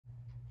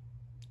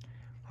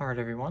Alright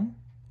everyone,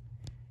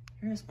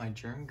 here's my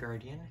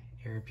Germguardian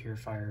air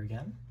purifier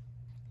again.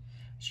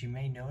 As you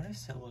may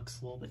notice, it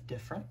looks a little bit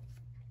different.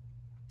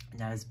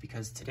 And that is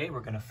because today we're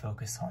going to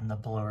focus on the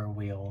blower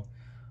wheel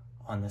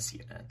on this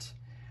unit.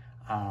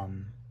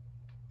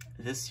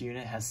 This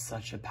unit has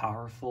such a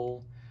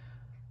powerful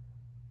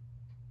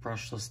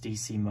brushless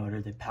DC motor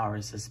that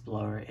powers this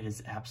blower. It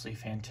is absolutely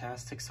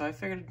fantastic, so I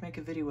figured I'd make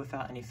a video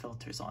without any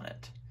filters on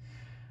it.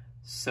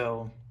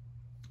 So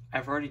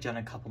I've already done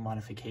a couple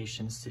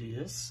modifications to do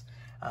this.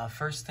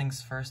 First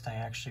things first, I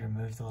actually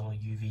removed the little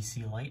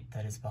UVC light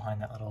that is behind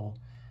that little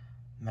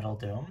metal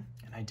dome.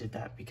 And I did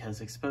that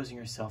because exposing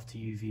yourself to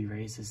UV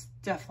rays is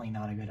definitely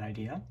not a good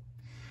idea,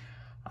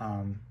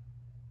 to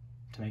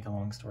make a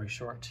long story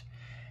short.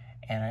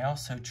 And I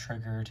also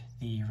triggered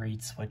the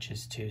reed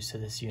switches too, so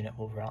this unit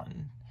will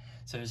run.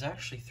 So there's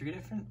actually 3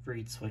 different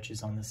reed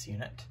switches on this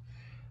unit.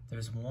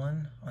 There's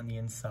one on the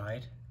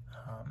inside.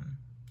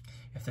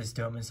 If this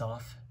dome is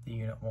off, the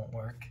unit won't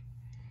work.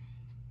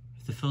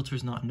 If the filter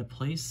is not into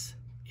place,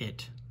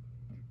 it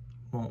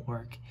won't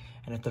work.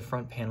 And if the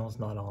front panel is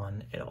not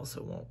on, it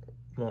also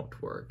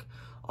won't work.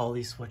 All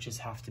these switches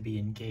have to be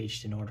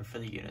engaged in order for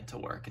the unit to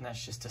work, and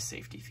that's just a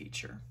safety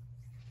feature.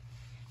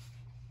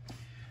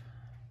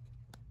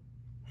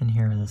 And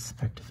here are the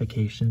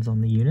specifications on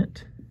the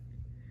unit.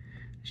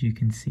 As you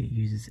can see, it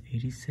uses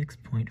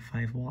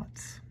 86.5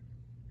 watts.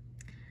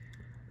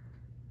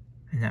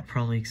 And that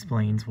probably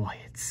explains why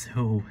it's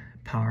so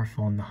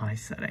powerful in the high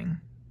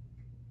setting.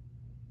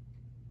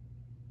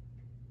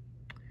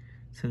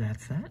 So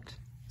that's that.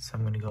 So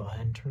I'm going to go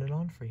ahead and turn it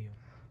on for you.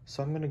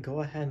 So I'm going to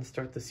go ahead and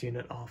start this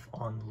unit off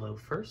on low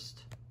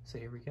first. So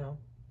here we go.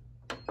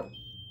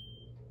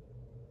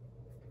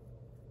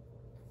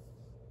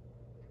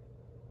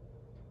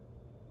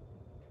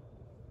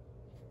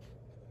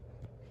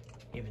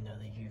 Even though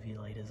the UV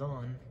light is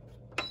on,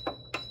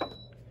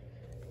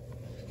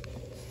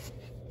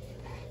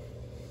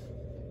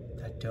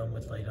 that dome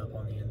would light up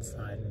on the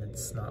inside and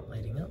it's not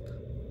lighting up.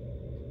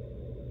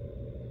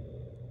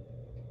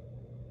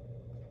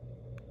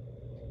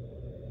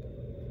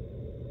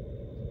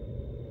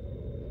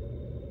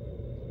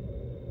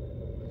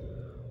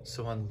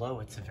 So on low,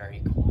 it's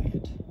very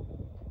quiet.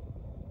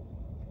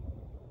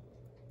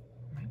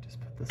 I might just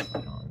put this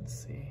light on and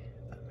see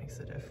if that makes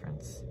a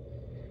difference.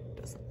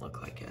 Doesn't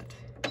look like it.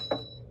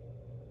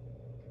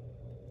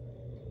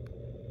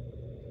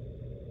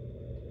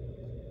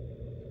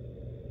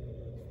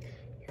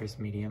 Here's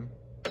medium.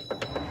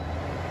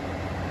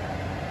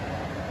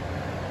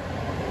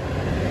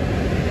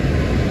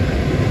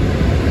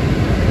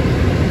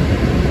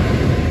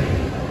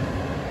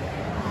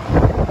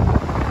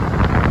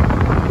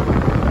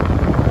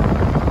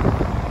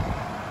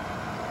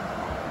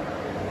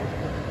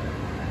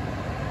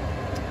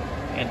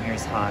 And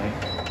here's high.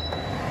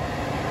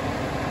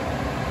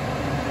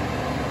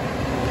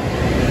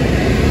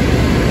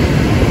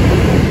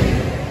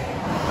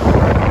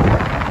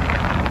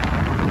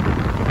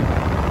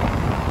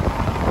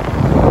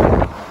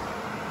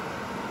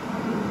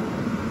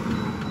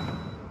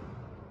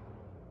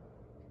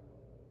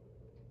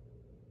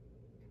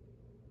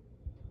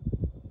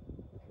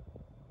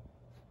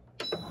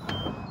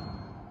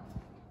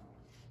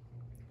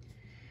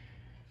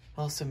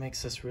 Also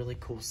makes this really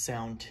cool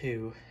sound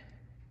too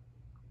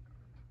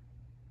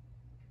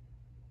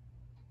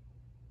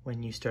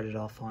when you start it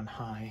off on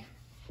high.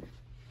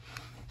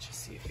 Let's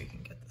just see if we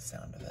can get the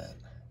sound of it.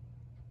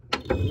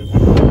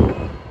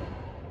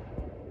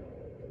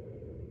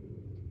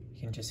 You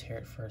can just hear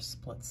it for a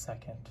split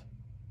second.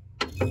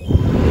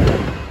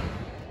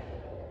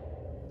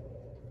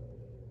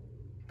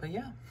 But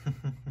yeah.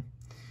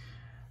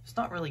 There's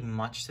not really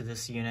much to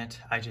this unit.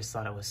 I just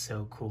thought it was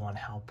so cool on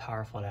how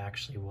powerful it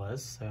actually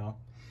was. So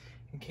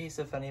in case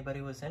if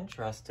anybody was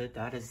interested,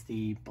 that is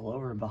the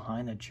blower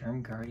behind the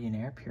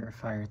Germguardian air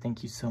purifier.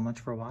 Thank you so much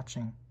for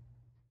watching.